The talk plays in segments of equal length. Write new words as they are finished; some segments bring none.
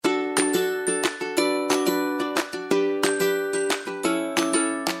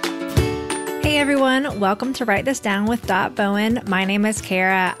everyone. Welcome to Write This Down with Dot Bowen. My name is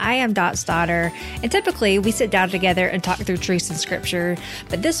Kara. I am Dot's daughter, and typically we sit down together and talk through truths in scripture,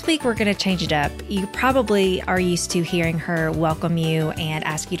 but this week we're going to change it up. You probably are used to hearing her welcome you and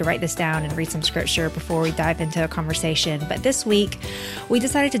ask you to write this down and read some scripture before we dive into a conversation, but this week we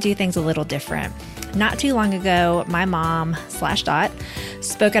decided to do things a little different. Not too long ago, my mom / Dot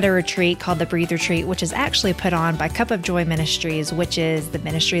spoke at a retreat called the Breathe Retreat, which is actually put on by Cup of Joy Ministries, which is the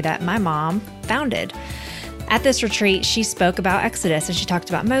ministry that my mom founded. At this retreat, she spoke about Exodus, and she talked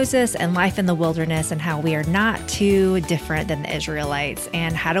about Moses and life in the wilderness and how we are not too different than the Israelites,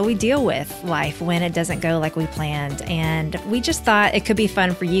 and how do we deal with life when it doesn't go like we planned. And we just thought it could be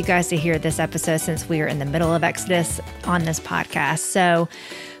fun for you guys to hear this episode since we are in the middle of Exodus on this podcast.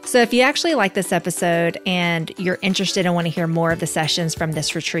 So if you actually like this episode and you're interested and want to hear more of the sessions from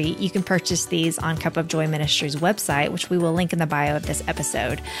this retreat, you can purchase these on Cup of Joy Ministries website, which we will link in the bio of this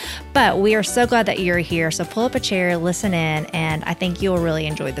episode. But we are so glad that you're here. So pull up a chair, listen in, and I think you'll really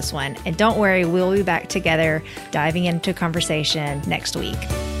enjoy this one. And don't worry, we'll be back together diving into a conversation next week.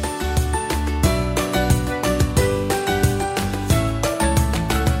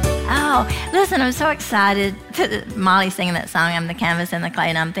 Oh, listen, I'm so excited. Molly singing that song, I'm the canvas and the clay,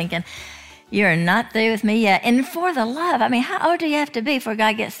 and I'm thinking, you're not through with me yet. And for the love, I mean, how old do you have to be before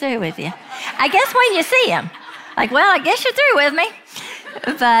God gets through with you? I guess when you see him. Like, well, I guess you're through with me.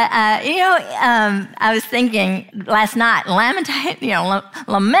 But, I was thinking last night,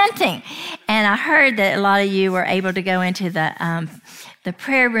 lamenting. And I heard that a lot of you were able to go into the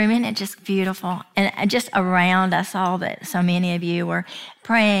prayer room, and it's just beautiful. And just around, I saw that so many of you were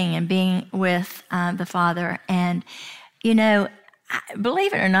praying and being with the Father. And,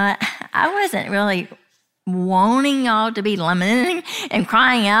 believe it or not, I wasn't really wanting y'all to be lamenting and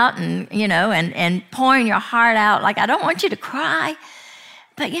crying out and pouring your heart out. Like, I don't want you to cry.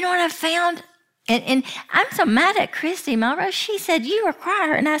 But you know what I found? And I'm so mad at Christy Melrose. She said, you were a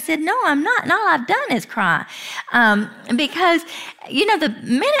crier. And I said, no, I'm not. And all I've done is cry. Because, the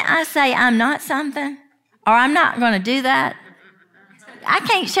minute I say I'm not something, or I'm not going to do that, I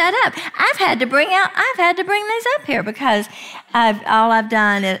can't shut up. I've had to bring these up here because all I've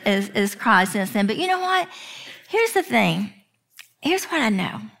done is cry since then. But you know what? Here's the thing. Here's what I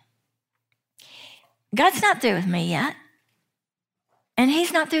know. God's not through with me yet. And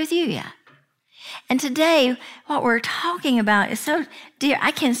he's not through with you yet. And today, what we're talking about is so dear. I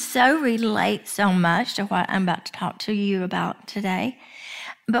can so relate so much to what I'm about to talk to you about today.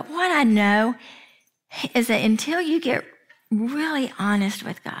 But what I know is that until you get really honest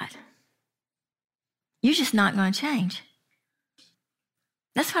with God, you're just not going to change.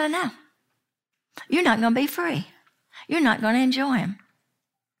 That's what I know. You're not going to be free. You're not going to enjoy him.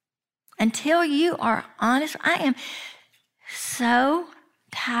 Until you are honest, I am so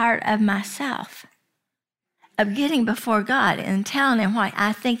tired of myself, of getting before God and telling him what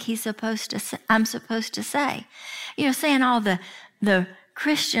I think I'm supposed to say. Saying all the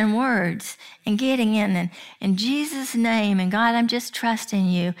Christian words and getting in Jesus' name, and God, I'm just trusting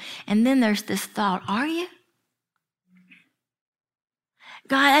you. And then there's this thought, are you?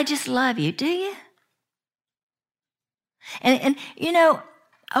 God, I just love you. Do you? And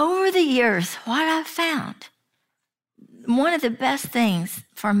over the years, what I've found, one of the best things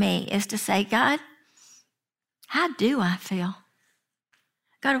for me is to say, God, how do I feel?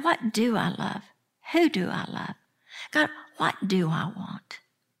 God, what do I love? Who do I love? God, what do I want?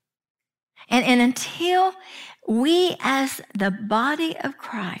 And until we as the body of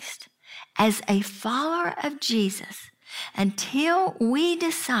Christ, as a follower of Jesus, until we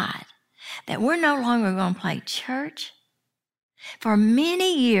decide that we're no longer going to play church, for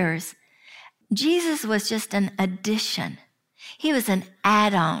many years, Jesus was just an addition. He was an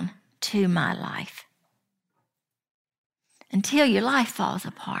add-on to my life. Until your life falls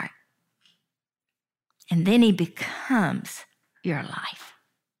apart. And then he becomes your life.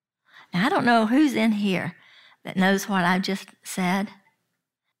 Now, I don't know who's in here that knows what I just said.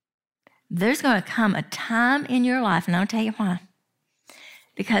 There's going to come a time in your life, and I'll tell you why.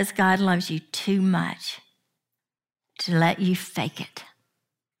 Because God loves you too much to let you fake it.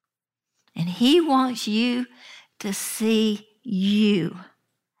 And he wants you to see you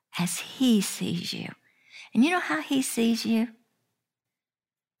as he sees you. And you know how he sees you?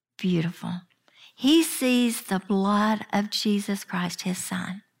 Beautiful. He sees the blood of Jesus Christ, his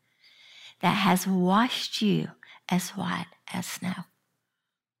son, that has washed you as white as snow.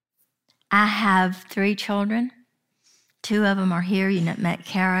 I have 3 children. 2 of them are here. You met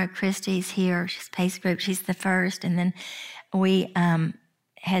Kara. Christy's here. She's Pace Group. She's the first. And then we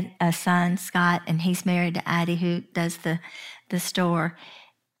had a son, Scott, and he's married to Addie, who does the store.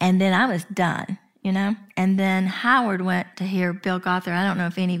 And then I was done. you know? And then Howard went to hear Bill Gothard. I don't know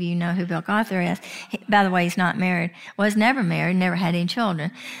if any of you know who Bill Gothard is. By the way, he's not married, was never married, never had any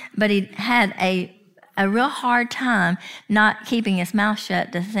children. But he had a real hard time not keeping his mouth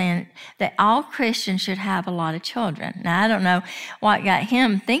shut to saying that all Christians should have a lot of children. Now, I don't know what got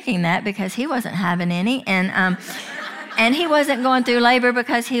him thinking that, because he wasn't having any, and he wasn't going through labor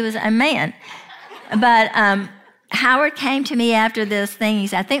because he was a man. But Howard came to me after this thing. He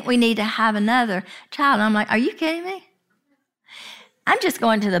said, I think we need to have another child. And I'm like, are you kidding me? I'm just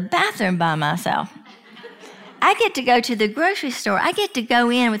going to the bathroom by myself. I get to go to the grocery store. I get to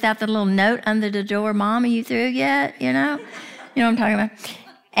go in without the little note under the door, Mom, are you through yet? You know what I'm talking about?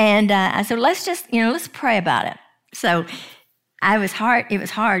 And I said, let's just, let's pray about it. So it was hard.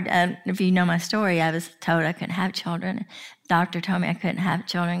 If you know my story, I was told I couldn't have children. The doctor told me I couldn't have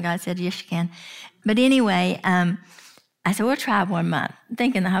children. God said, yes, you can. But anyway, I said, we'll try 1 month.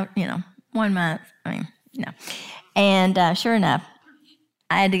 Thinking 1 month, And sure enough,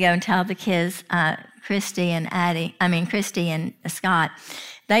 I had to go and tell the kids, Christy and Scott,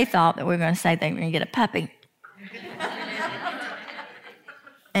 they thought that we were going to say they were going to get a puppy.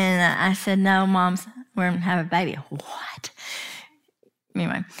 And I said, no, Moms, we're going to have a baby. What?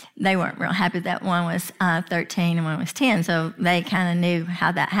 Anyway, they weren't real happy that one was 13 and one was 10, so they kind of knew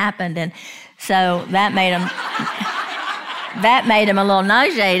how that happened. And so that made them a little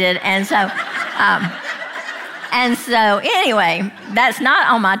nauseated. And so anyway, that's not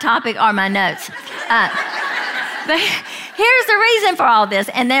on my topic or my notes. But here's the reason for all this.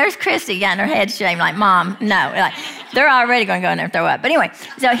 And there's Christy getting her head shaved like, Mom, no. Like, they're already going to go in there and throw up. But anyway,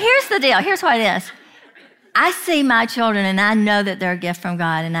 so here's the deal. Here's what it is. I see my children, and I know that they're a gift from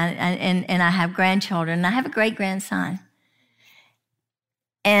God, and I have grandchildren, and I have a great-grandson.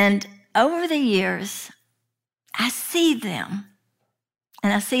 And over the years, I see them,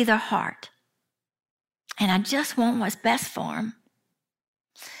 and I see their heart, and I just want what's best for them.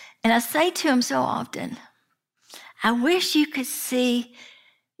 And I say to them so often, I wish you could see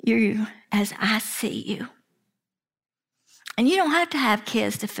you as I see you. And you don't have to have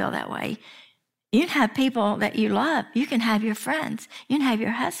kids to feel that way. You can have people that you love. You can have your friends. You can have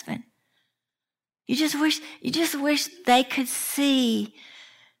your husband. You just wish they could see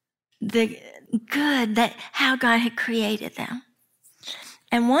the good that how God had created them.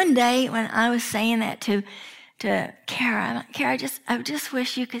 And one day when I was saying that to Kara, I'm like, Kara, I just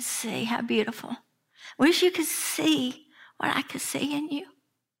wish you could see how beautiful. Wish you could see what I could see in you.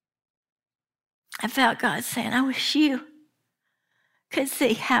 I felt God saying, I wish you could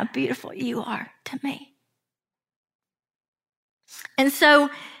see how beautiful you are to me. And so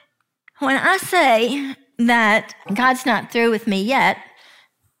when I say that God's not through with me yet,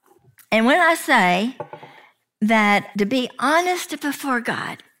 and when I say that to be honest before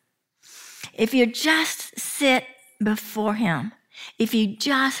God, if you just sit before him, if you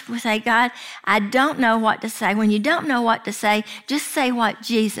just say, God, I don't know what to say. When you don't know what to say, just say what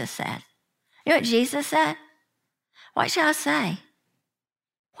Jesus said. You know what Jesus said? What shall I say?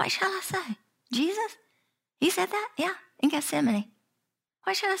 What shall I say? Jesus? He said that? Yeah, in Gethsemane.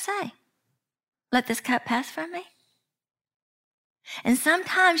 What should I say? Let this cup pass from me? And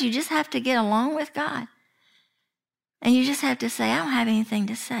sometimes you just have to get along with God. And you just have to say, I don't have anything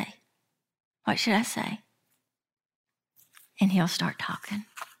to say. What should I say? And he'll start talking.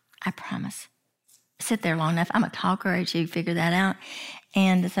 I promise. Sit there long enough. I'm a talker, as you figure that out.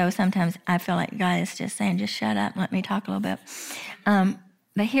 And so sometimes I feel like God is just saying, just shut up and let me talk a little bit.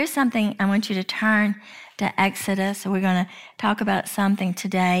 But here's something I want you to turn to Exodus. So we're going to talk about something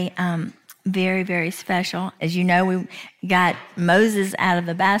today very, very special. As you know, we got Moses out of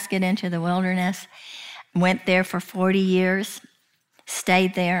the basket into the wilderness, went there for 40 years,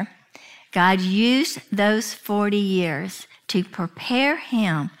 stayed there. God used those 40 years to prepare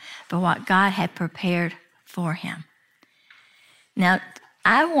him for what God had prepared for him. Now,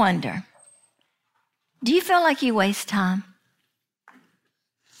 I wonder, do you feel like you waste time?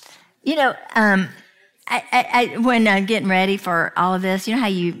 You know, when getting ready for all of this, you know how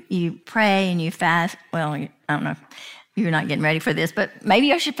you pray and you fast? Well, I don't know if you're not getting ready for this, but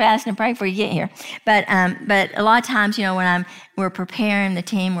maybe I should fast and pray before you get here. But a lot of times, you know, when we're preparing the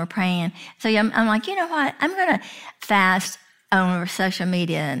team, we're praying. So I'm like, you know what? I'm going to fast over social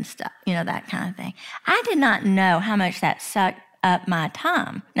media and stuff, you know, that kind of thing. I did not know how much that sucked up my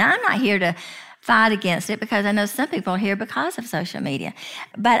time. Now, I'm not here to fight against it because I know some people are here because of social media.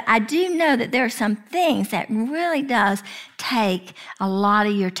 But I do know that there are some things that really does take a lot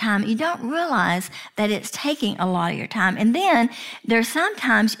of your time. You don't realize that it's taking a lot of your time. And then there's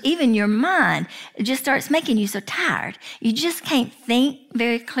sometimes even your mind just starts making you so tired. You just can't think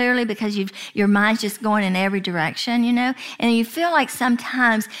very clearly because your mind's just going in every direction, and you feel like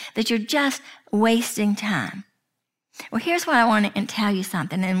sometimes that you're just wasting time. Well, here's what I want to tell you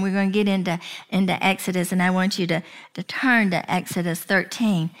something, and we're going to get into Exodus, and I want you to turn to Exodus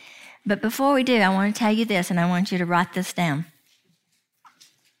 13. But before we do, I want to tell you this, and I want you to write this down.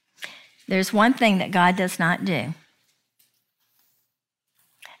 There's one thing that God does not do.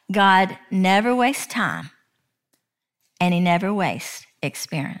 God never wastes time, and he never wastes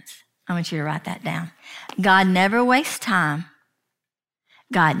experience. I want you to write that down. God never wastes time.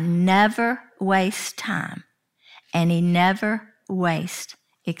 God never wastes time. And he never wastes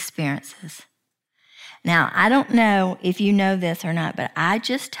experiences. Now, I don't know if you know this or not, but I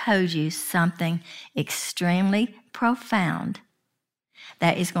just told you something extremely profound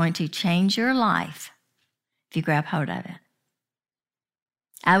that is going to change your life if you grab hold of it.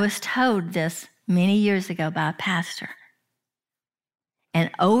 I was told this many years ago by a pastor.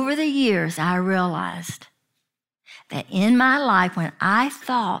 And over the years, I realized that in my life, when I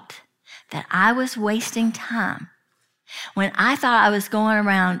thought that I was wasting time, when I thought I was going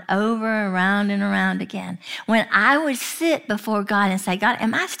around and around again, when I would sit before God and say, God,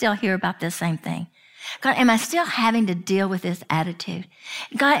 am I still here about this same thing? God, am I still having to deal with this attitude?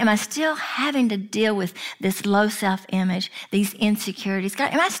 God, am I still having to deal with this low self-image, these insecurities?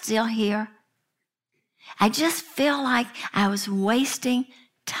 God, am I still here? I just feel like I was wasting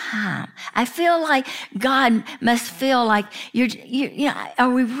time. I feel like God must feel like you know,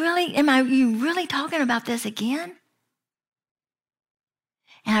 am you really talking about this again?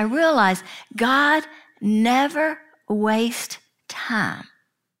 And I realized God never wastes time.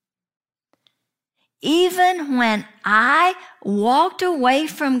 Even when I walked away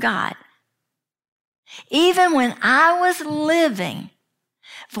from God, even when I was living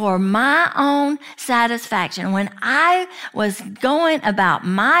for my own satisfaction, when I was going about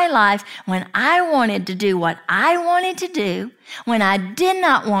my life, when I wanted to do what I wanted to do, when I did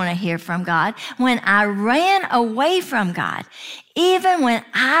not want to hear from God, when I ran away from God, even when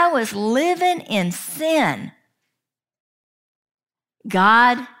I was living in sin,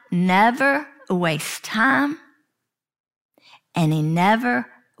 God never wastes time, and he never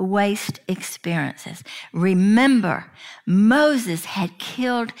wastes experiences. Remember, Moses had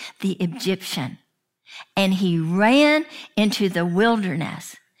killed the Egyptian, and he ran into the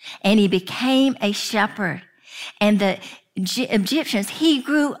wilderness, and he became a shepherd. And the Egyptians, he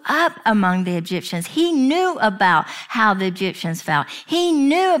grew up among the Egyptians. He knew about how the Egyptians felt. He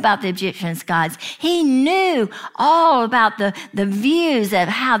knew about the Egyptians' gods. He knew all about the views of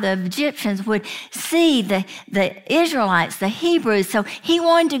how the Egyptians would see the Israelites, the Hebrews. So he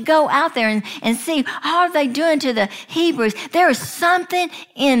wanted to go out there and see, how are they doing to the Hebrews? There was something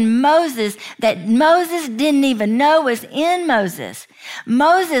in Moses that Moses didn't even know was in Moses.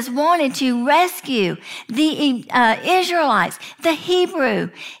 Moses wanted to rescue the Israelites, the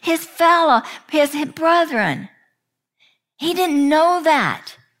Hebrew, his brethren. He didn't know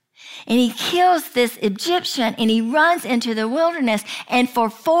that. And he kills this Egyptian and he runs into the wilderness. And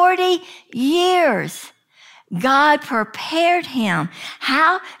for 40 years, God prepared him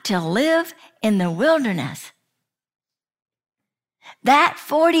how to live in the wilderness. That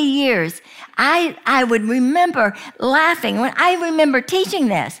 40 years, I would remember laughing when I remember teaching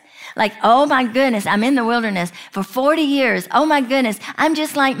this. Like, oh my goodness, I'm in the wilderness for 40 years. Oh my goodness, I'm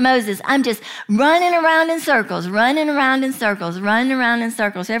just like Moses. I'm just running around in circles, running around in circles, running around in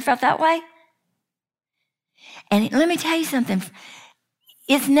circles. You ever felt that way? And let me tell you something.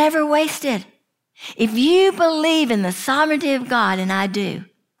 It's never wasted. If you believe in the sovereignty of God, and I do,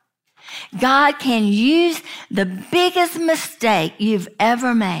 God can use the biggest mistake you've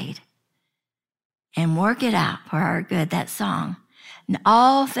ever made and work it out for our good, that song. In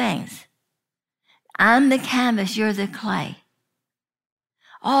all things, I'm the canvas, you're the clay.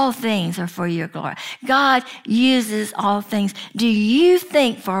 All things are for your glory. God uses all things. Do you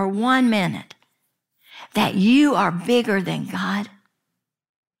think for 1 minute that you are bigger than God?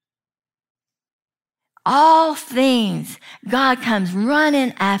 All things, God comes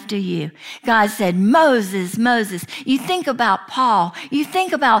running after you. God said, Moses, Moses. You think about Paul.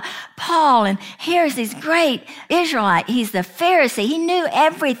 And here's this great Israelite. He's the Pharisee. He knew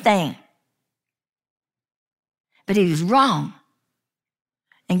everything. But he was wrong.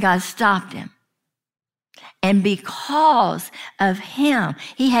 And God stopped him. And because of him,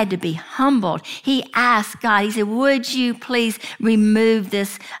 he had to be humbled. He asked God, he said, would you please remove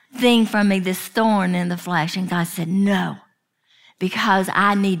this thing from me, this thorn in the flesh? And God said, no, because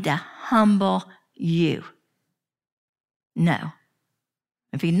I need to humble you. No.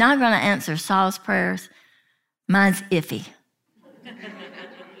 If you're not going to answer Saul's prayers, mine's iffy.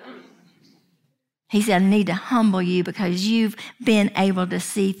 He said, I need to humble you because you've been able to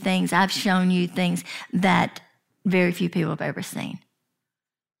see things. I've shown you things that very few people have ever seen.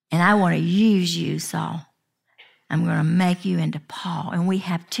 And I want to use you, Saul. I'm going to make you into Paul. And we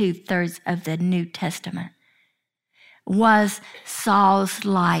have 2/3 of the New Testament. Was Saul's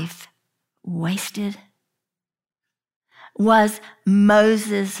life wasted? Was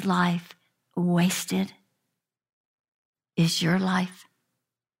Moses' life wasted? Is your life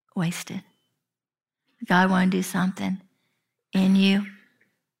wasted? God want to do something in you?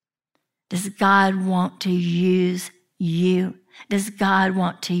 Does God want to use you? Does God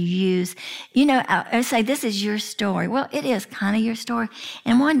want to use, I say, this is your story. Well, it is kind of your story.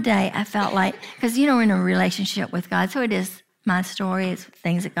 And one day I felt like, because, we're in a relationship with God, so it is my story. It's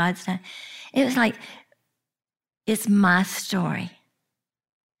things that God's done. It was like, it's my story.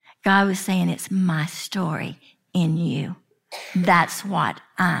 God was saying, it's my story in you. That's what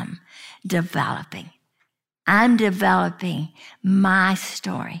I'm developing. I'm developing my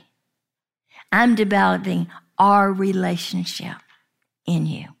story. I'm developing our relationship in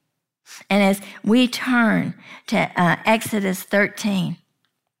you. And as we turn to Exodus 13,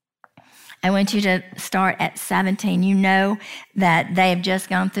 I want you to start at 17. You know that they have just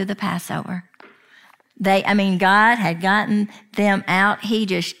gone through the Passover. God had gotten them out. He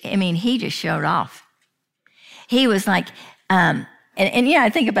just showed off. He was like, I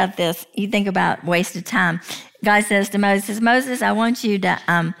think about this. You think about wasted time. God says to Moses, I want you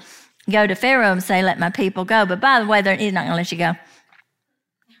to go to Pharaoh and say, let my people go. But by the way, he's not going to let you go.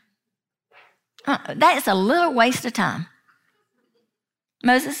 That's a little waste of time.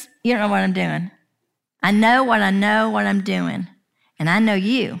 Moses, you don't know what I'm doing. I know what I'm doing. And I know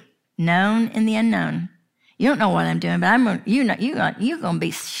you, known in the unknown. You don't know what I'm doing, but you're going to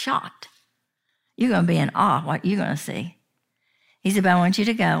be shocked. You're going to be in awe what you're going to see. He said, but I want you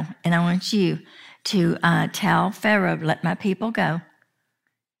to go, and I want you to tell Pharaoh, let my people go.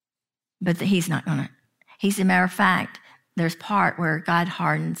 But he's not going to. He said, matter of fact, there's part where God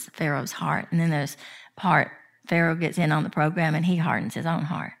hardens Pharaoh's heart, and then there's part Pharaoh gets in on the program, and he hardens his own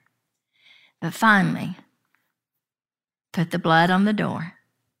heart. But finally, put the blood on the door,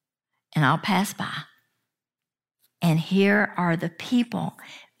 and I'll pass by. And here are the people,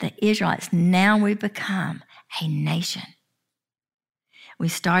 the Israelites. Now we've become a nation. We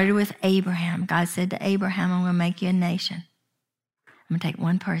started with Abraham. God said to Abraham, I'm going to make you a nation. I'm going to take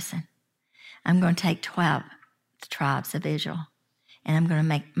one person. I'm going to take 12 tribes of Israel, and I'm going to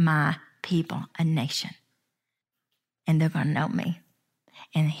make my people a nation. And they're going to know me.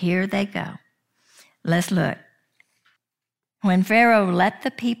 And here they go. Let's look. When Pharaoh let the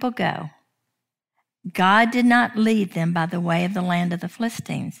people go, God did not lead them by the way of the land of the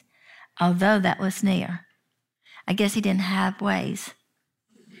Philistines, although that was near. I guess he didn't have ways.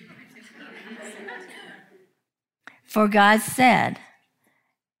 For God said,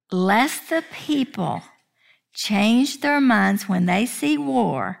 lest the people change their minds when they see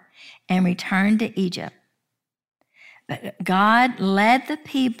war and return to Egypt. But God led the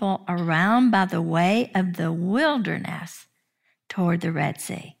people around by the way of the wilderness toward the Red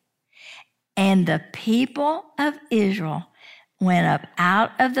Sea. And the people of Israel went up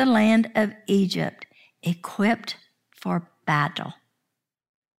out of the land of Egypt, equipped for battle.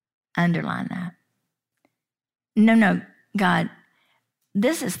 Underline that. No, God,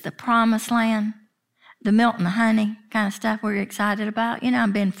 this is the promised land, the milk and the honey kind of stuff we're excited about.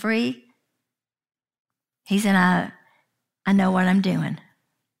 I'm being free. He said, I know what I'm doing.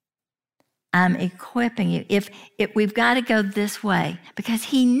 I'm equipping you. If we've got to go this way, because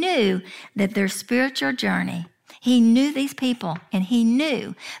he knew that their spiritual journey, he knew these people, and he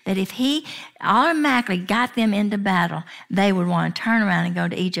knew that if he automatically got them into battle, they would want to turn around and go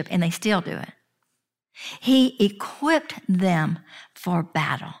to Egypt, and they still do it. He equipped them for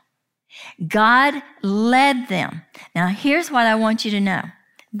battle. God led them. Now, here's what I want you to know.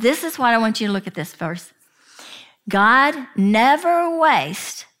 This is what I want you to look at this verse. God never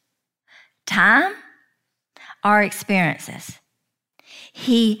wastes time or experiences.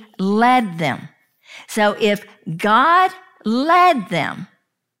 He led them. So if God led them,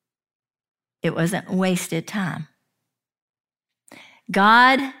 it wasn't wasted time.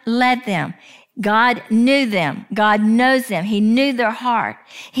 God led them. God knew them. God knows them. He knew their heart.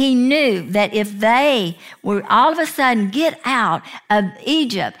 He knew that if they were all of a sudden get out of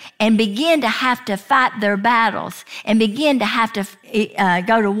Egypt and begin to have to fight their battles and begin to have to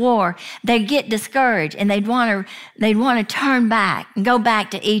go to war, they'd get discouraged and they'd want to turn back and go back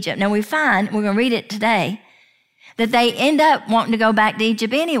to Egypt. Now we find, we're going to read it today, that they end up wanting to go back to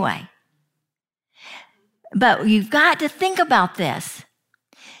Egypt anyway. But you've got to think about this.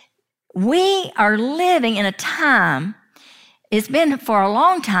 We are living in a time, it's been for a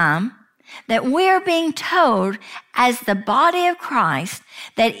long time, that we're being told as the body of Christ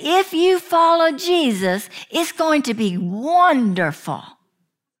that if you follow Jesus, it's going to be wonderful.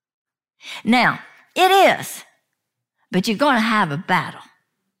 Now, it is, but you're going to have a battle.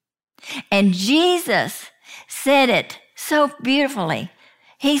 And Jesus said it so beautifully.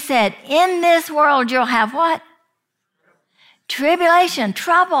 He said, in this world you'll have what? Tribulation,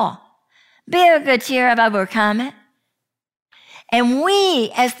 trouble. Be of good cheer, I've overcome it. And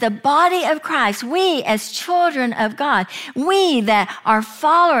we, as the body of Christ, we as children of God, we that are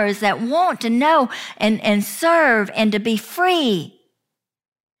followers that want to know and serve and to be free,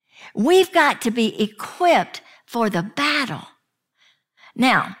 we've got to be equipped for the battle.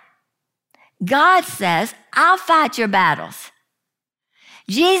 Now, God says, I'll fight your battles.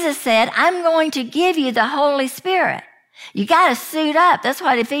 Jesus said, I'm going to give you the Holy Spirit. You got to suit up. That's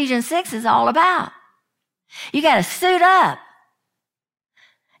what Ephesians 6 is all about. You got to suit up.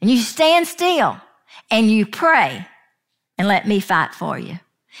 And you stand still and you pray and let me fight for you.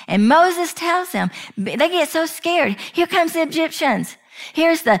 And Moses tells them, they get so scared. Here comes the Egyptians.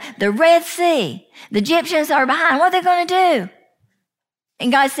 Here's the Red Sea. The Egyptians are behind. What are they going to do?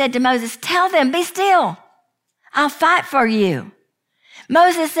 And God said to Moses, tell them, be still. I'll fight for you.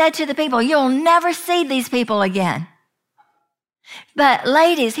 Moses said to the people, you'll never see these people again. But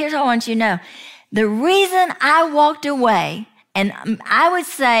ladies, here's what I want you to know. The reason I walked away, and I would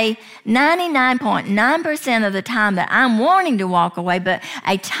say 99.9% of the time that I'm wanting to walk away, but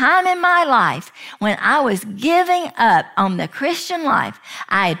a time in my life when I was giving up on the Christian life,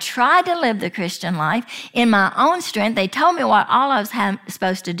 I had tried to live the Christian life in my own strength. They told me what all I was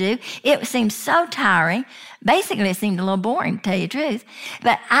supposed to do. It seemed so tiring. Basically, it seemed a little boring, to tell you the truth.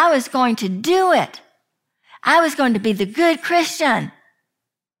 But I was going to do it. I was going to be the good Christian.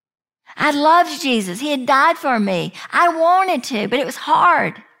 I loved Jesus. He had died for me. I wanted to, but it was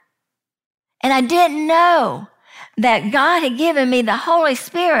hard. And I didn't know that God had given me the Holy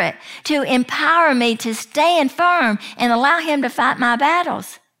Spirit to empower me to stand firm and allow him to fight my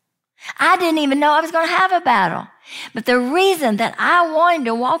battles. I didn't even know I was going to have a battle. But the reason that I wanted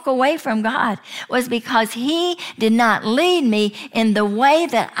to walk away from God was because he did not lead me in the way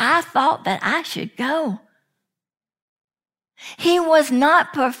that I thought that I should go. He was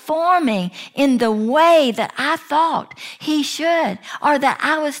not performing in the way that I thought he should or that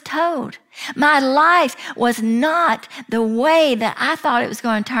I was told. My life was not the way that I thought it was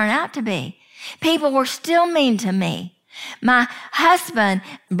going to turn out to be. People were still mean to me. My husband,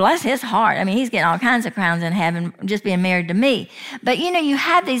 bless his heart, I mean, he's getting all kinds of crowns in heaven just being married to me. But, you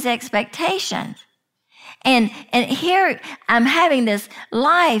have these expectations. And here I'm having this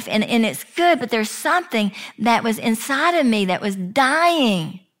life and it's good, but there's something that was inside of me that was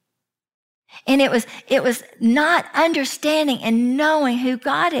dying. And it was not understanding and knowing who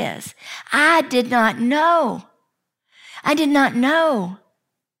God is. I did not know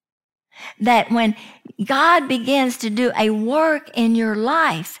that when God begins to do a work in your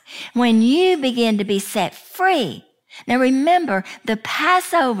life, when you begin to be set free. Now remember, the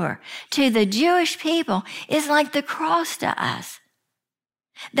Passover to the Jewish people is like the cross to us.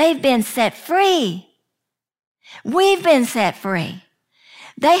 They've been set free. We've been set free.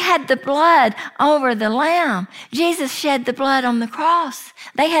 They had the blood over the lamb. Jesus shed the blood on the cross.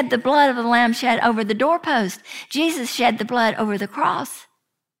 They had the blood of the lamb shed over the doorpost. Jesus shed the blood over the cross.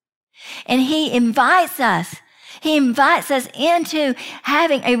 And he invites us. He invites us into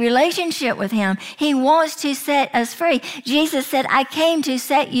having a relationship with him. He wants to set us free. Jesus said, I came to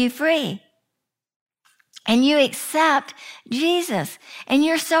set you free. And you accept Jesus. And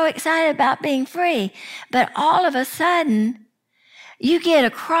you're so excited about being free. But all of a sudden, you get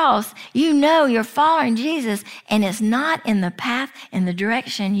across, you're following Jesus, and it's not in the path, in the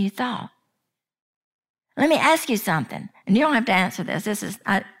direction you thought. Let me ask you something. And you don't have to answer this.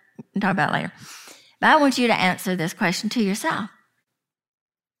 I'll talk about it later. But I want you to answer this question to yourself.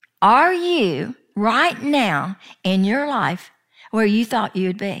 Are you right now in your life where you thought you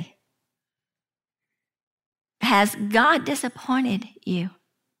would be? Has God disappointed you?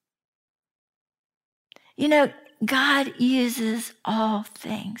 God uses all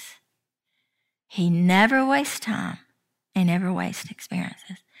things. He never wastes time and never wastes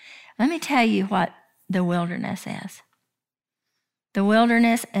experiences. Let me tell you what the wilderness is. The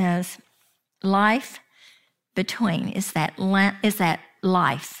wilderness is life between, is that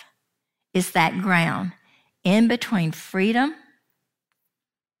life, is that ground in between freedom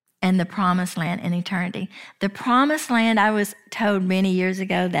and the promised land in eternity. The promised land, I was told many years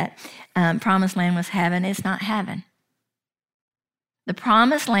ago that promised land was heaven. It's not heaven. The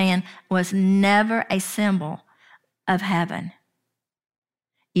promised land was never a symbol of heaven.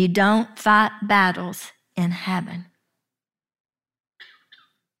 You don't fight battles in heaven.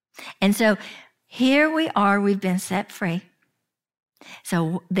 And so here we are, we've been set free.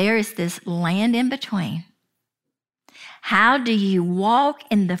 So there is this land in between. How do you walk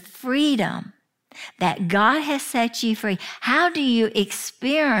in the freedom that God has set you free? How do you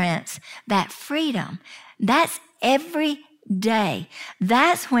experience that freedom? That's every day.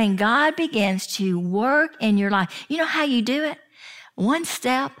 That's when God begins to work in your life. You know how you do it? One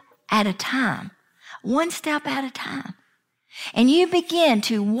step at a time. One step at a time. And you begin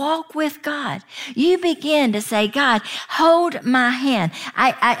to walk with God. You begin to say, God, hold my hand.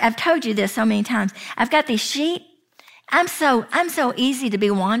 I've told you this so many times. I've got these sheep. I'm so easy to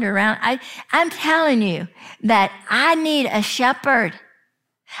be wandering around. I'm telling you that I need a shepherd.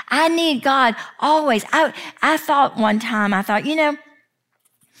 I need God always. I thought one time,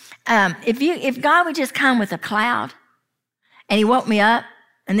 if God would just come with a cloud and he woke me up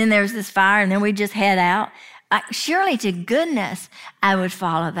and then there was this fire and then we'd just head out, surely to goodness I would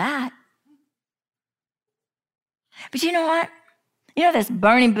follow that. But you know what? You know this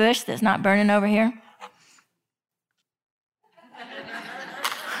burning bush that's not burning over here?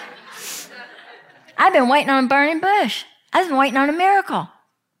 I've been waiting on a burning bush. I've been waiting on a miracle.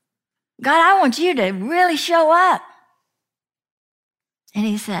 God, I want you to really show up. And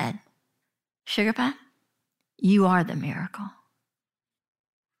he said, Sugar Pie, you are the miracle.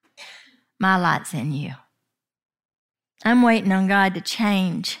 My light's in you. I'm waiting on God to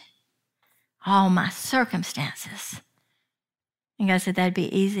change all my circumstances. And God said, that'd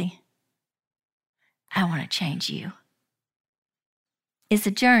be easy. I want to change you. It's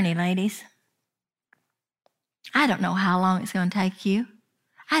a journey, ladies. I don't know how long it's going to take you.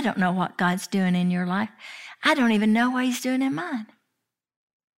 I don't know what God's doing in your life. I don't even know what he's doing in mine.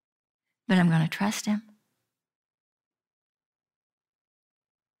 But I'm going to trust him.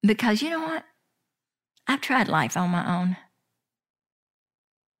 Because you know what? I've tried life on my own.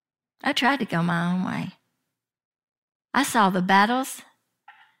 I tried to go my own way. I saw the battles,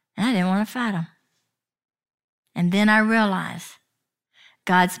 and I didn't want to fight them. And then I realized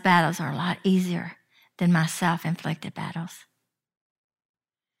God's battles are a lot easier than my self-inflicted battles.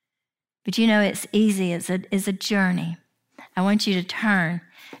 But you know, it's easy. It's a journey. I want you to turn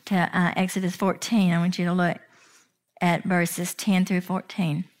to Exodus 14. I want you to look at verses 10 through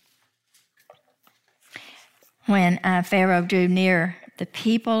 14. When Pharaoh drew near, the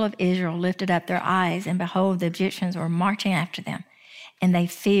people of Israel lifted up their eyes, and behold, the Egyptians were marching after them, and they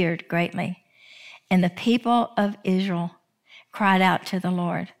feared greatly. And the people of Israel cried out to the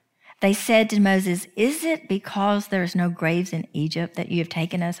Lord. They said to Moses, is it because there is no graves in Egypt that you have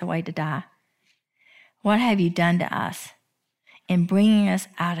taken us away to die? What have you done to us in bringing us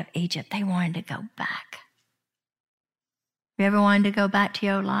out of Egypt? They wanted to go back. You ever wanted to go back to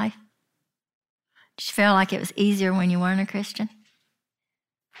your old life? Did you feel like it was easier when you weren't a Christian?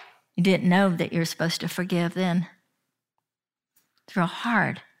 You didn't know that you're supposed to forgive then. It's real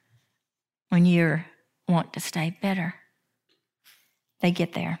hard when you want to stay bitter. They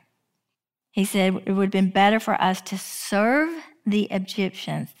get there. He said, it would have been better for us to serve the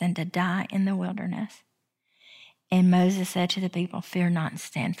Egyptians than to die in the wilderness. And Moses said to the people, fear not and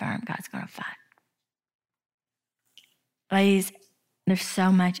stand firm. God's going to fight. Ladies, there's so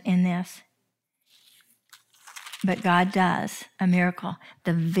much in this. But God does a miracle.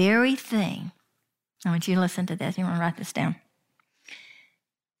 The very thing, I want you to listen to this. You want to write this down.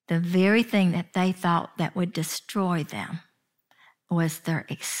 The very thing that they thought that would destroy them was their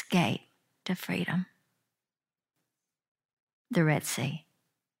escape to freedom. The Red Sea,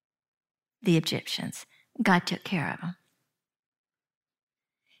 the Egyptians. God took care of them.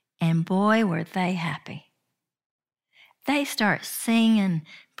 And boy, were they happy. They start singing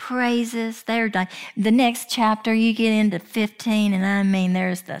praises. They're done. The next chapter, you get into 15, and I mean,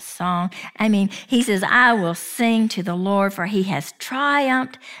 there's the song. I mean, he says, I will sing to the Lord, for he has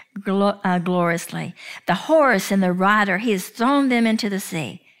triumphed gloriously. The horse and the rider, he has thrown them into the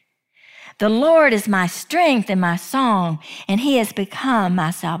sea. The Lord is my strength and my song, and he has become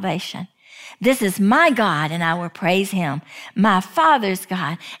my salvation. This is my God, and I will praise him. My Father's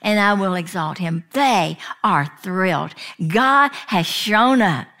God, and I will exalt him. They are thrilled. God has shown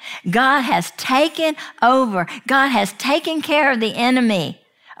up. God has taken over. God has taken care of the enemy.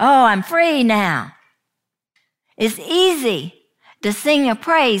 Oh, I'm free now. It's easy to sing a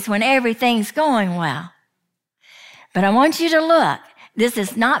praise when everything's going well. But I want you to look. This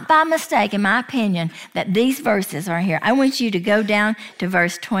is not by mistake, in my opinion, that these verses are here. I want you to go down to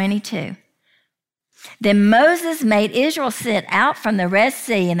verse 22. Then Moses made Israel sit out from the Red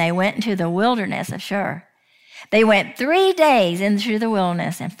Sea, and they went into the wilderness of Shur. They went 3 days into the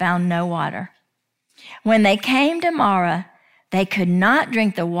wilderness and found no water. When they came to Marah, they could not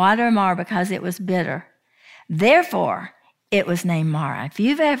drink the water of Marah because it was bitter. Therefore, it was named Marah. If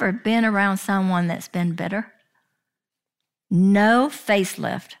you've ever been around someone that's been bitter, no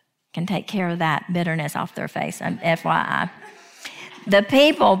facelift can take care of that bitterness off their face, FYI. The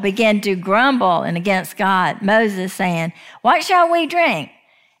people began to grumble and against God, Moses saying, "What shall we drink?"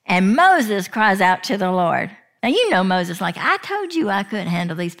 And Moses cries out to the Lord. Now, you know Moses, like, I told you I couldn't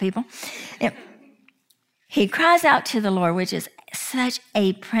handle these people. He cries out to the Lord, which is such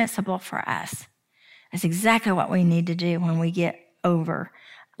a principle for us. That's exactly what we need to do when we get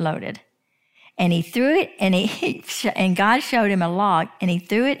overloaded. And he threw it, and God showed him a log, and he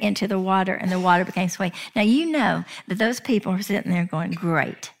threw it into the water, and the water became sweet. Now, you know that those people are sitting there going,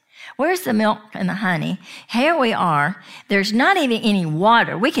 great. Where's the milk and the honey? Here we are. There's not even any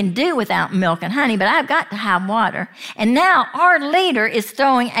water. We can do without milk and honey, but I've got to have water. And now our leader is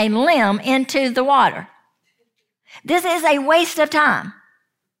throwing a limb into the water. This is a waste of time.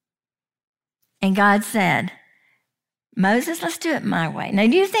 And God said, Moses, let's do it my way. Now,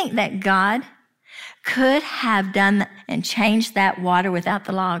 do you think that God could have done and changed that water without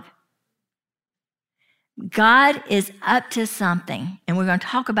the log? God is up to something, and we're going to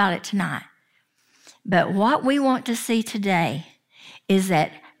talk about it tonight. But what we want to see today is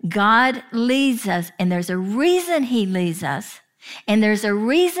that God leads us, and there's a reason he leads us, and there's a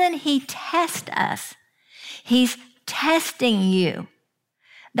reason he tests us. He's testing you.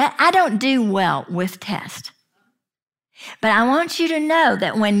 That I don't do well with tests. But I want you to know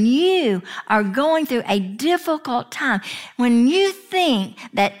that when you are going through a difficult time, when you think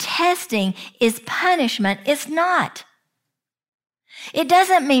that testing is punishment, it's not. It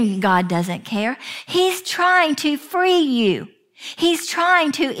doesn't mean God doesn't care. He's trying to free you. He's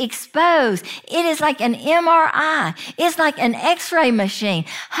trying to expose. It is like an MRI. It's like an X-ray machine.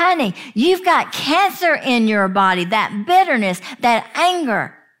 Honey, you've got cancer in your body, that bitterness, that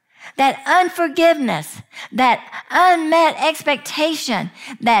anger, that unforgiveness, that unmet expectation,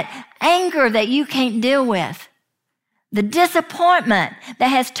 that anger that you can't deal with, the disappointment that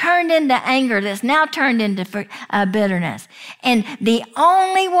has turned into anger that's now turned into bitterness. And the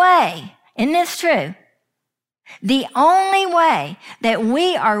only way, and it's true, the only way that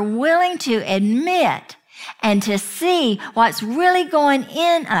we are willing to admit and to see what's really going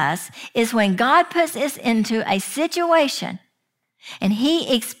in us is when God puts us into a situation and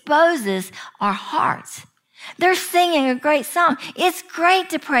he exposes our hearts. They're singing a great song. It's great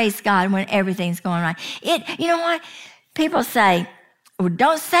to praise God when everything's going right. You know what? People say, well,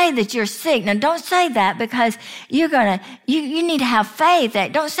 don't say that you're sick. Now, don't say that because you need to have faith.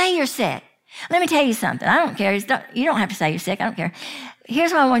 Don't say you're sick. Let me tell you something. I don't care. You don't have to say you're sick. I don't care.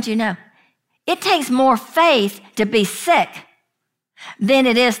 Here's what I want you to know. It takes more faith to be sick than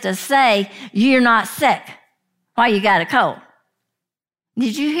it is to say you're not sick while you got a cold.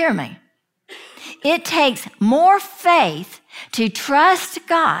 Did you hear me? It takes more faith to trust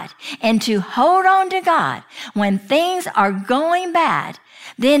God and to hold on to God when things are going bad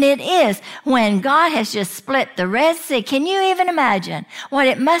than it is when God has just split the Red Sea. Can you even imagine what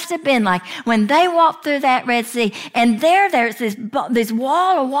it must have been like when they walked through that Red Sea and there's this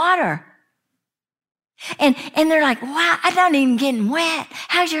wall of water? And they're like, wow, I'm not even getting wet.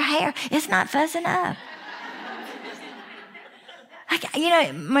 How's your hair? It's not fuzzing up.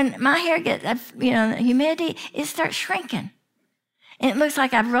 When my hair gets, humidity, it starts shrinking. And it looks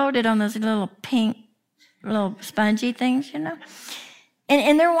like I've rolled it on those little pink, little spongy things,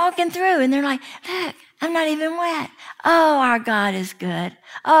 And they're walking through and they're like, look, I'm not even wet. Oh, our God is good.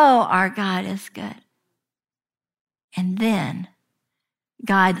 Oh, our God is good. And then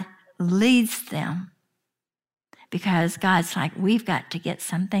God leads them because God's like, we've got to get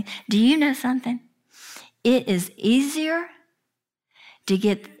something. Do you know something? It is easier to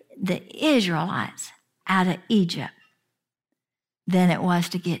get the Israelites out of Egypt than it was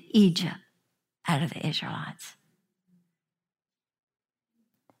to get Egypt out of the Israelites.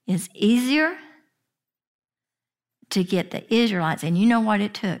 It's easier to get the Israelites, and you know what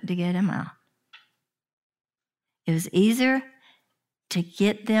it took to get them out. It was easier to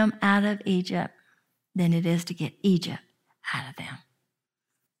get them out of Egypt than it is to get Egypt out of them.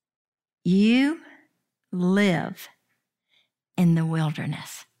 You live in the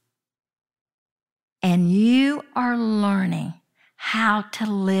wilderness, and you are learning how to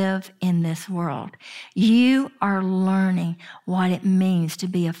live in this world. You are learning what it means to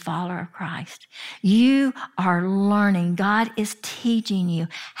be a follower of Christ. You are learning. God is teaching you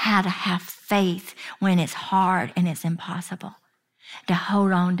how to have faith when it's hard and it's impossible, to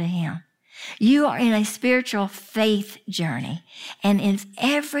hold on to Him. You are in a spiritual faith journey, and it's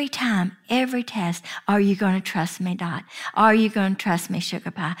every time, every test, are you going to trust me, Dot? Are you going to trust me, Sugar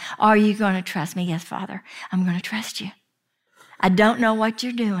Pie? Are you going to trust me? Yes, Father, I'm going to trust you. I don't know what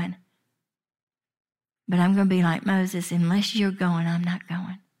you're doing, but I'm going to be like Moses. Unless you're going, I'm not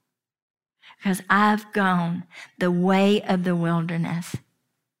going. Because I've gone the way of the wilderness.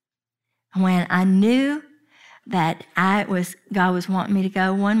 When I knew that God was wanting me to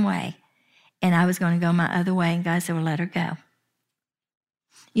go one way, and I was going to go my other way, and God said, well, let her go.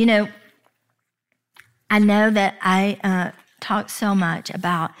 You know, I know that I talk so much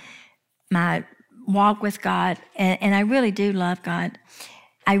about my walk with God, and I really do love God.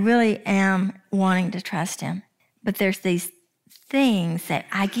 I really am wanting to trust Him. But there's these things that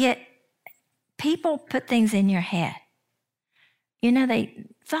I get, people put things in your head. You know,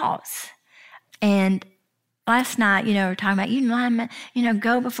 thoughts. And last night, we were talking about,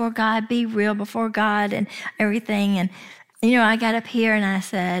 go before God, be real before God and everything. And, I got up here and I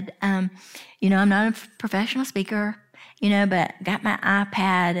said, I'm not a professional speaker, but I got my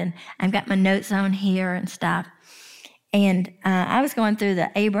iPad and I've got my notes on here and stuff. And I was going through the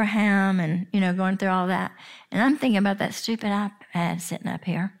Abraham and, going through all that. And I'm thinking about that stupid iPad sitting up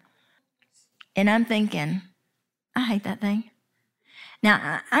here. And I'm thinking, I hate that thing.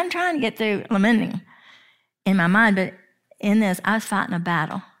 Now, I'm trying to get through lamenting in my mind, but in this, I was fighting a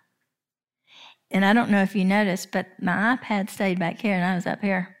battle. And I don't know if you noticed, but my iPad stayed back here and I was up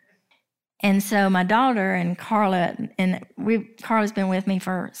here. And so my daughter and Carla, Carla's been with me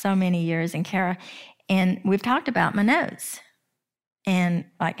for so many years, and Kara, and we've talked about my notes and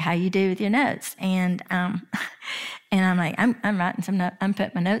like how you do with your notes. And and I'm like, I'm writing some notes. I'm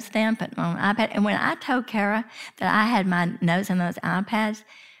putting my notes down, putting them on my iPad. And when I told Kara that I had my notes on those iPads,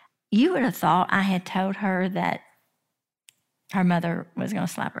 you would have thought I had told her that her mother was going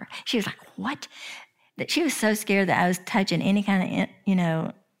to slap her. She was like, what? That she was so scared that I was touching any kind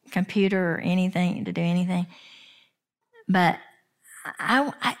of, computer or anything to do anything. But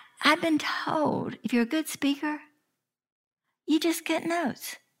I've been told, if you're a good speaker, you just get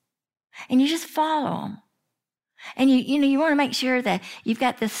notes and you just follow them. And you want to make sure that you've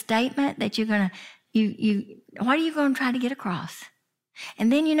got this statement that you're going to, what are you going to try to get across?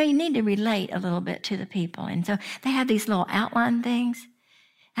 And then, you need to relate a little bit to the people. And so they have these little outline things.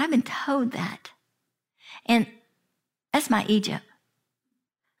 I've been told that. And that's my Egypt.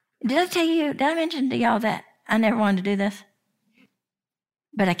 Did I mention to y'all that I never wanted to do this?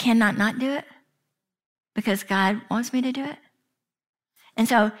 But I cannot not do it because God wants me to do it. And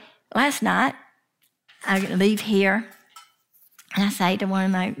so last night, I leave here, and I say to one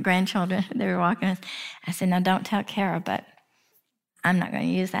of my grandchildren, they were walking, I said, now don't tell Kara, but I'm not going to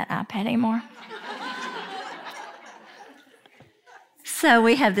use that iPad anymore. So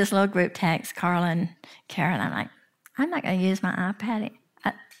we have this little group text, Carla and Kara, and I'm like, I'm not going to use my iPad.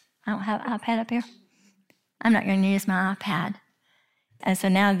 I don't have an iPad up here. I'm not going to use my iPad. And so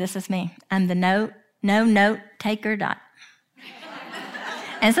now this is me. I'm the no note taker dot.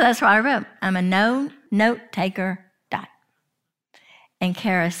 And so that's what I wrote. I'm a no note taker dot. And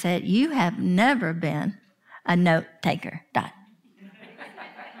Kara said, you have never been a note taker dot.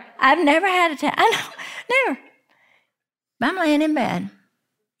 I've never had I know, never. But I'm laying in bed.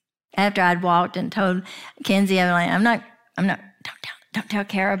 After I'd walked and told Kenzie, I'm not, don't tell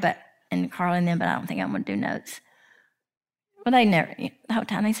Kara, and Carla and them, but I don't think I'm going to do notes. Well, they never, the whole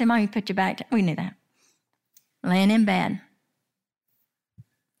time, they said, Mom, you put your back down. We knew that. Laying in bed.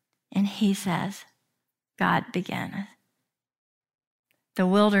 And he says, God began. The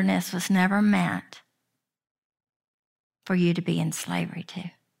wilderness was never meant for you to be in slavery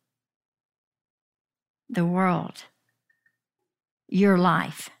to. The world, your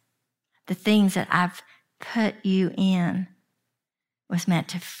life, the things that I've put you in was meant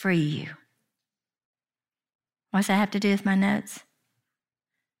to free you. What does that have to do with my notes?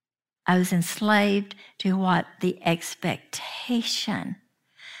 I was enslaved to what the expectation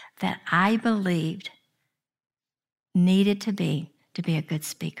that I believed needed to be a good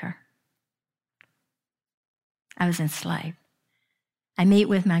speaker. I was enslaved. I meet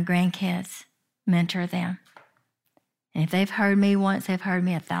with my grandkids, mentor them. And if they've heard me once, they've heard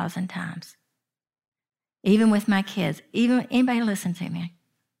me 1,000 times. Even with my kids, even anybody listen to me.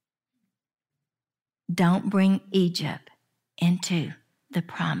 Don't bring Egypt into the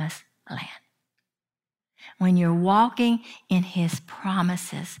promised land. When you're walking in his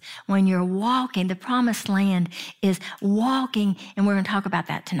promises, when you're walking, the promised land is walking, and we're going to talk about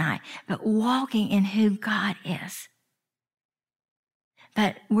that tonight, but walking in who God is.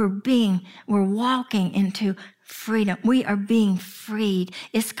 But we're walking into freedom. We are being freed.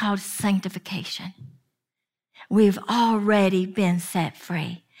 It's called sanctification. We've already been set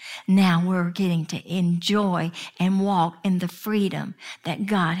free. Now we're getting to enjoy and walk in the freedom that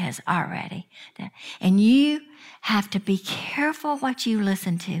God has already done. And you have to be careful what you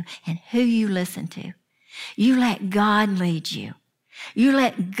listen to and who you listen to. You let God lead you. You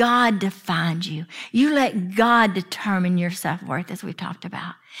let God define you. You let God determine your self-worth, as we talked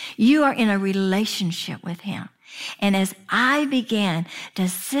about. You are in a relationship with him. And as I began to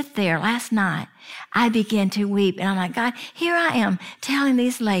sit there last night, I began to weep. And I'm like, God, here I am telling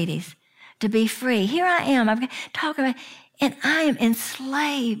these ladies to be free. Here I am. I'm talking about, and I am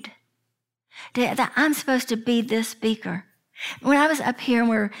enslaved that I'm supposed to be this speaker. When I was up here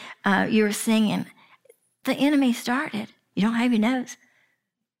and you were singing, the enemy started. You don't have your notes.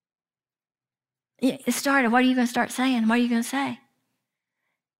 It started. What are you going to start saying? What are you going to say?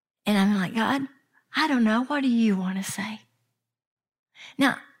 And I'm like, God, I don't know. What do you want to say?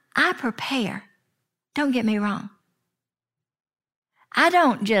 Now, I prepare. Don't get me wrong. I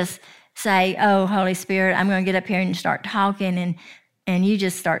don't just say, oh, Holy Spirit, I'm going to get up here and start talking and you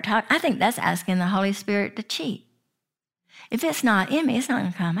just start talking. I think that's asking the Holy Spirit to cheat. If it's not in me, it's not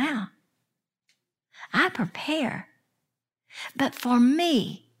going to come out. I prepare. But for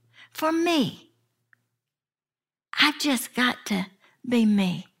me, I just got to be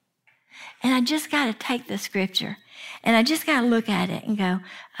me. And I just got to take the scripture and I just got to look at it and go,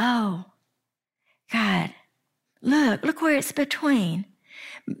 oh, God, look where it's between.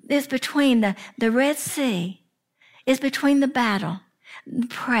 It's between the Red Sea. It's between the battle, the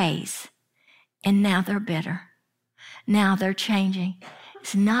praise, and now they're bitter. Now they're changing.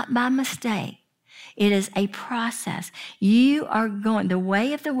 It's not by mistake. It is a process. You are going, the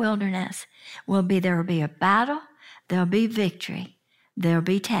way of the wilderness will be, there will be a battle, there will be victory, there will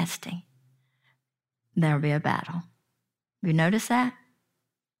be testing. There will be a battle. You notice that?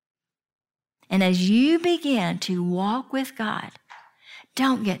 And as you begin to walk with God,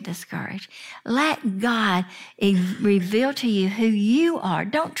 don't get discouraged. Let God reveal to you who you are.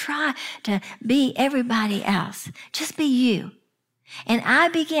 Don't try to be everybody else. Just be you. And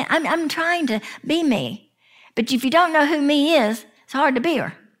I'm trying to be me. But if you don't know who me is, it's hard to be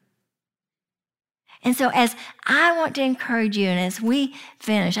her. And so as I want to encourage you, and as we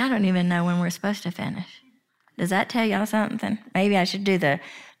finish, I don't even know when we're supposed to finish. Does that tell y'all something? Maybe I should do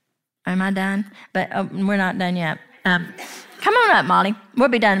am I done? But we're not done yet. Come on up, Molly. We'll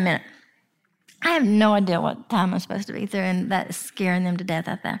be done in a minute. I have no idea what time I'm supposed to be through, and that is scaring them to death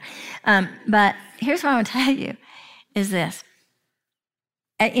out there. But here's what I want to tell you is this.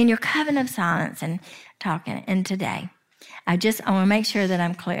 In your covenant of silence and talking, and today, I want to make sure that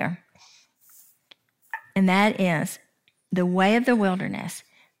I'm clear. And that is the way of the wilderness.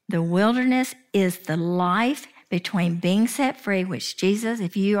 The wilderness is the life between being set free, which Jesus,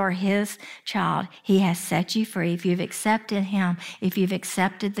 if you are his child, he has set you free. If you've accepted him, if you've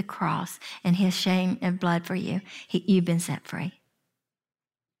accepted the cross and his shame and blood for you, you've been set free.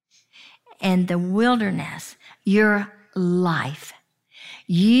 And the wilderness, your life.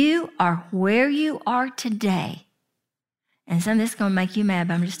 You are where you are today. And some of this is going to make you mad,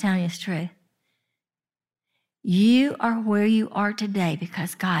 but I'm just telling you it's true. You are where you are today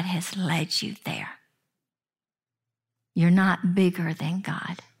because God has led you there. You're not bigger than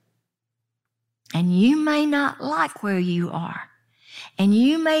God. And you may not like where you are. And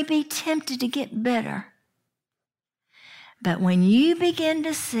you may be tempted to get bitter. But when you begin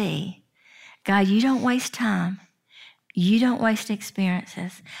to see, God, you don't waste time. You don't waste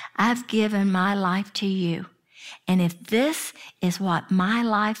experiences. I've given my life to you. And if this is what my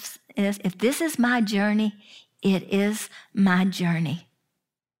life is, if this is my journey, it is my journey.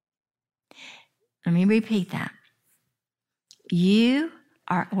 Let me repeat that. You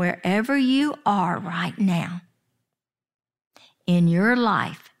are wherever you are right now in your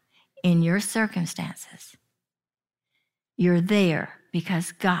life, in your circumstances. You're there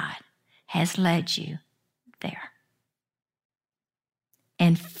because God has led you there.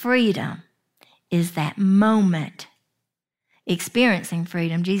 And freedom is that moment. Experiencing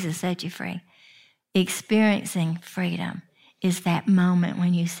freedom, Jesus set you free. Experiencing freedom is that moment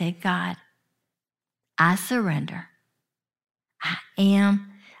when you say, God, I surrender. I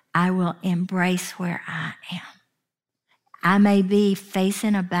am. I will embrace where I am. I may be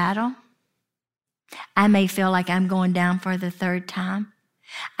facing a battle. I may feel like I'm going down for the third time.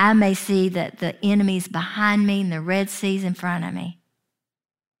 I may see that the enemy's behind me and the Red Sea's in front of me.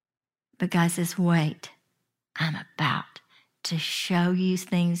 But God says, wait, I'm about to show you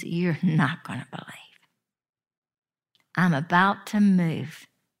things you're not going to believe. I'm about to move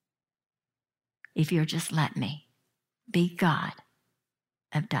if you'll just let me be God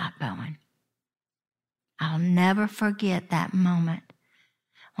of Dot Bowen. I'll never forget that moment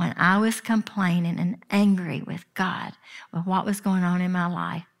when I was complaining and angry with God with what was going on in my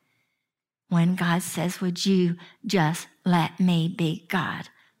life. When God says, would you just let me be God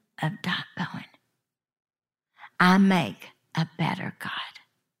of Dot Bowen? I make a better God.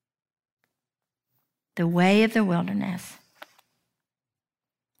 The way of the wilderness,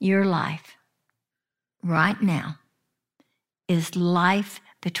 your life right now, is life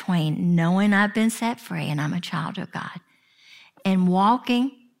between knowing I've been set free and I'm a child of God and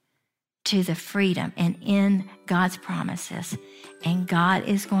walking to the freedom and in God's promises. And God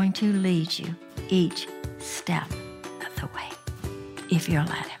is going to lead you each step of the way if you'll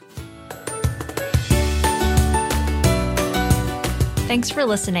let Him. Thanks for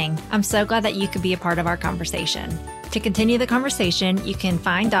listening. I'm so glad that you could be a part of our conversation. To continue the conversation, you can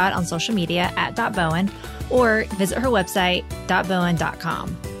find Dot on social media at Dot Bowen or visit her website,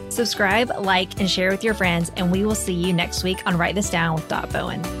 dotbowen.com. Subscribe, like, and share with your friends, and we will see you next week on Write This Down with Dot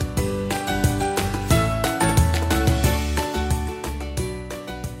Bowen.